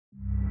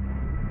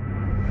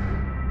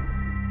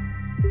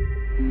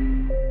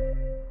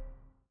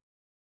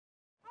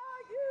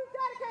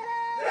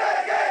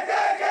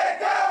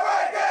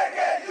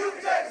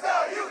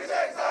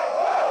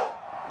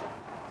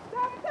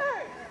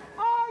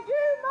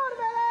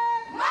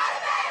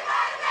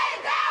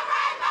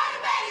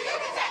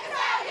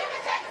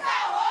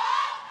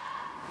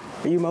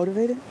Are you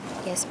motivated?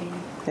 Yes,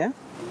 ma'am. Yeah?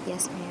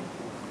 Yes, ma'am.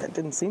 That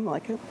didn't seem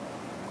like it.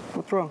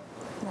 What's wrong?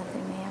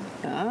 Nothing, ma'am.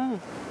 Ah,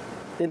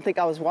 didn't think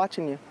I was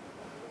watching you.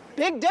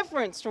 Big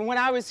difference from when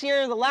I was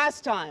here the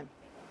last time.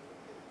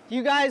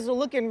 You guys are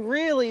looking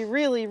really,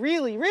 really,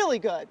 really, really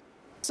good.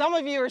 Some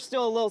of you are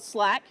still a little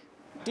slack.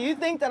 Do you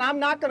think that I'm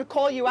not going to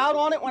call you out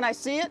on it when I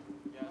see it?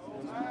 Yes,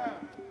 ma'am.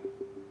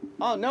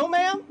 Oh, no,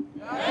 ma'am?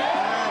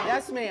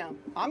 Yes, ma'am.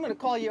 I'm going to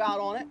call you out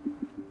on it.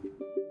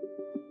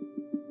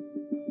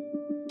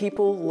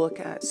 People look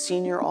at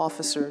senior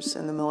officers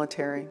in the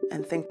military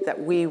and think that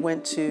we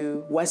went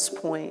to West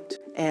Point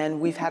and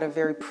we've had a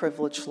very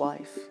privileged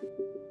life.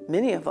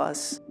 Many of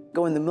us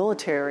go in the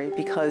military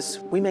because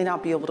we may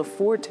not be able to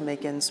afford to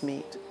make ends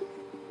meet.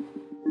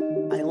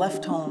 I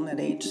left home at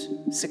age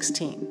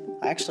 16.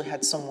 I actually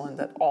had someone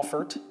that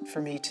offered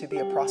for me to be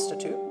a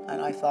prostitute,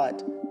 and I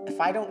thought, if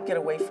I don't get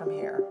away from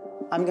here,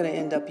 I'm going to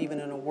end up even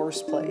in a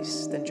worse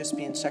place than just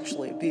being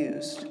sexually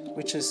abused,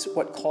 which is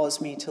what caused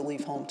me to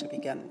leave home to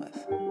begin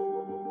with.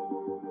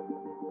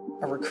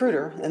 A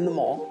recruiter in the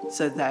mall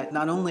said that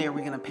not only are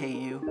we going to pay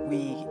you,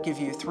 we give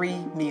you 3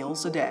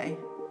 meals a day,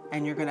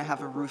 and you're going to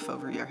have a roof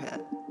over your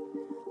head.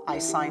 I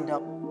signed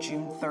up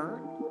June 3rd.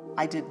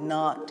 I did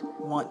not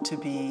want to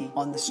be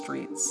on the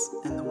streets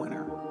in the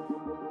winter.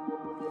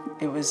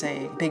 It was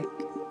a big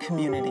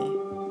community.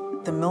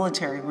 The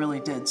military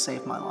really did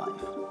save my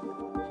life.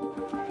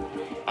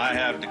 I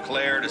have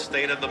declared a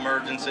state of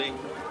emergency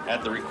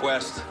at the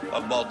request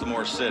of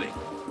Baltimore City.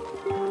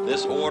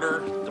 This order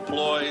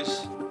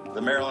deploys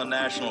the Maryland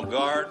National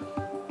Guard.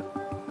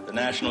 The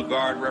National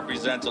Guard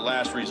represents a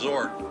last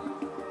resort.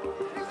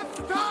 He's a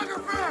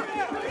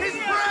photographer! He's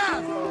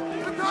Brad!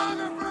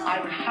 Photographer! I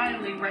would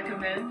highly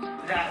recommend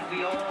that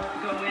we all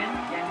go in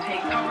and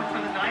take cover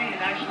for the night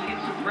and actually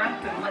get some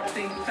rest and let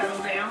things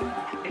settle down.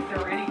 If there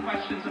are any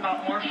questions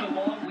about martial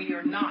law, we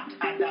are not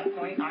at that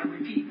point. I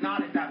repeat,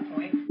 not at that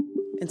point.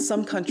 In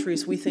some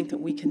countries, we think that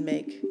we can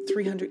make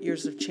 300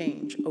 years of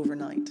change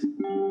overnight.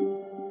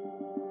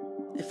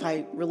 If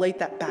I relate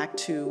that back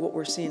to what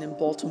we're seeing in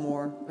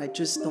Baltimore, I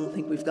just don't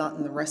think we've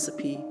gotten the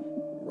recipe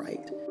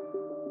right.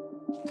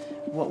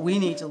 What we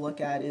need to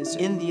look at is,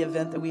 in the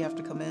event that we have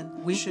to come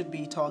in, we should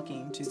be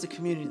talking to the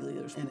community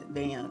leaders in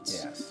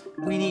advance. Yes.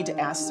 We need to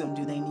ask them,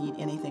 do they need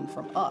anything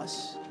from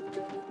us?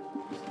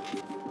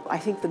 I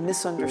think the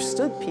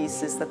misunderstood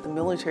piece is that the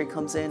military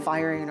comes in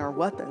firing our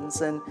weapons,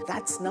 and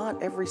that's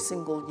not every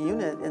single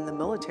unit in the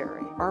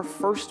military. Our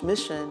first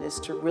mission is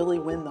to really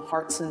win the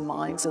hearts and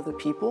minds of the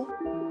people.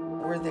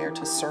 We're there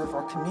to serve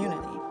our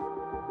community.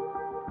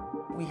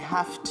 We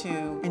have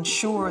to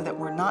ensure that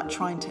we're not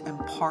trying to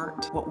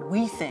impart what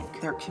we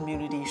think their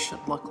community should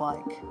look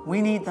like.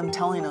 We need them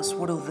telling us,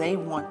 what do they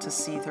want to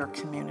see their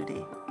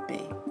community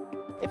be?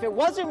 If it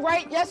wasn't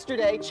right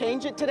yesterday,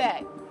 change it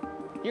today.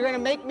 You're gonna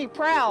make me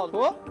proud.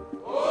 Whoop.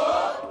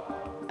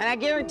 Whoop. And I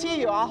guarantee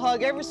you, I'll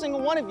hug every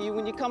single one of you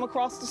when you come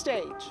across the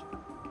stage.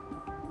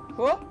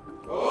 Whoop.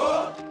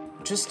 Whoop.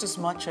 Just as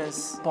much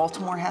as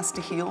Baltimore has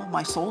to heal,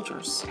 my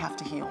soldiers have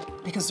to heal,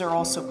 because they're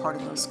also part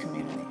of those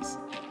communities.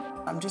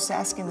 I'm just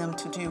asking them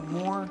to do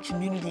more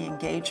community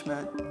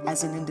engagement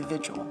as an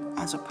individual,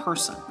 as a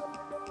person,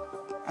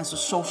 as a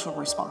social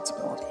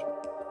responsibility.